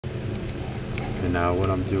And now what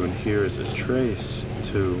I'm doing here is a trace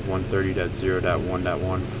to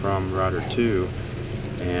 130.0.1.1 from router 2,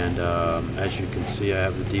 and as you can see, I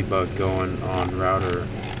have the debug going on router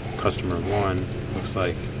customer 1. Looks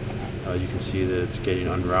like you can see that it's getting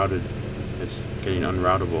unrouted. It's getting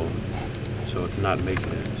unroutable, so it's not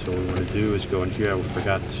making it. So what we want to do is go in here. I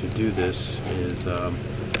forgot to do this. Is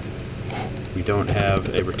we don't have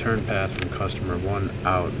a return path from customer 1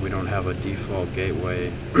 out. We don't have a default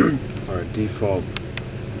gateway or a default,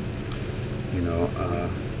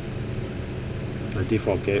 a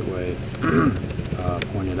default gateway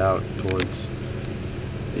pointed out towards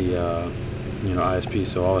the ISP.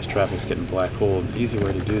 So all this traffic's getting black holed. The easy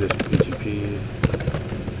way to do this with BGP,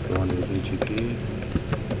 go under the BGP.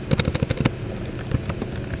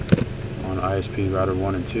 On ISP router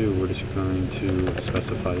 1 and 2, we're just going to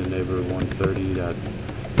specify the neighbor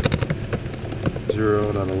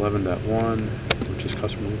 130.0.11.1, which is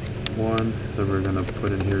customer 1. Then we're going to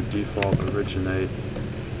put in here default originate,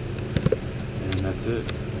 and that's it.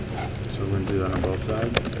 So we're going to do that on both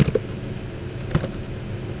sides.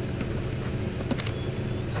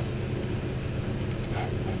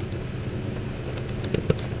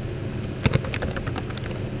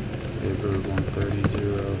 Neighbor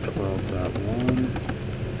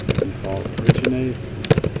 130.0.12.1, default originate.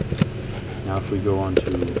 Now if we go on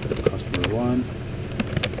to customer 1,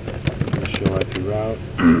 we'll show IP route.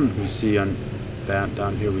 We see on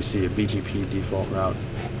down here we see a BGP default route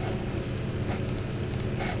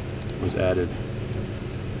was added.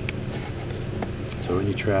 So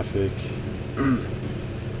any traffic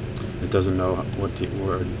it doesn't know what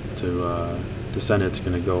where to send, it's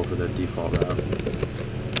going to go for that default route.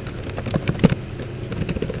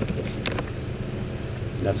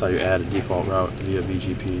 That's how you add a default route via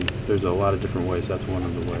BGP. There's a lot of different ways. That's one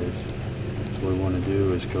of the ways. So what we want to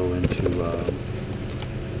do is go into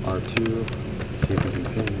R2, see if we can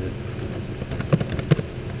ping it.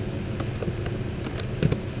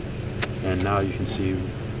 And now you can see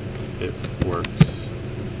it works.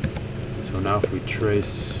 So now if we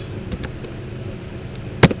trace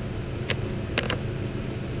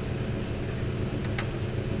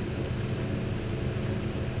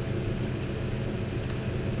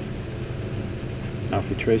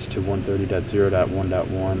to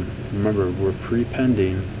 130.0.1.1, remember we're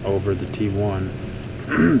pre-pending over the T1,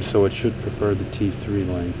 so it should prefer the T3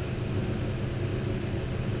 link.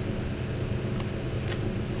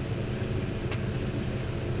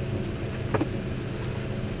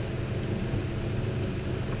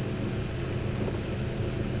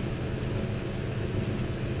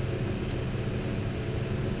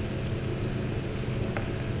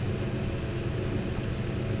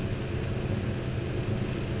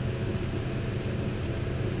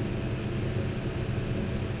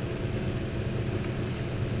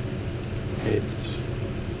 It's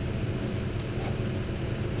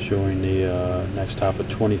showing the next hop at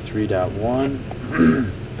 23.1,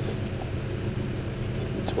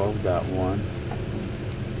 12.1.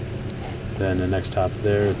 Then the next hop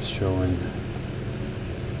there, it's showing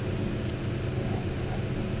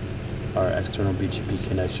our external BGP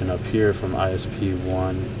connection up here from ISP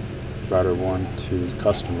 1, router 1 to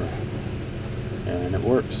customer, and it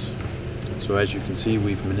works. So as you can see,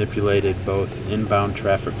 we've manipulated both inbound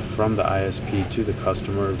traffic from the ISP to the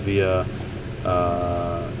customer via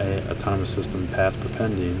a autonomous system path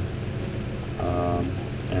prepending,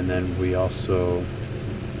 and then we also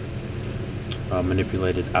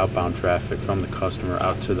manipulated outbound traffic from the customer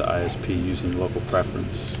out to the ISP using local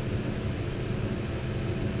preference.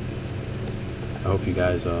 I hope you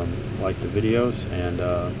guys like the videos, and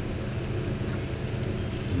I'm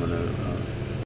going to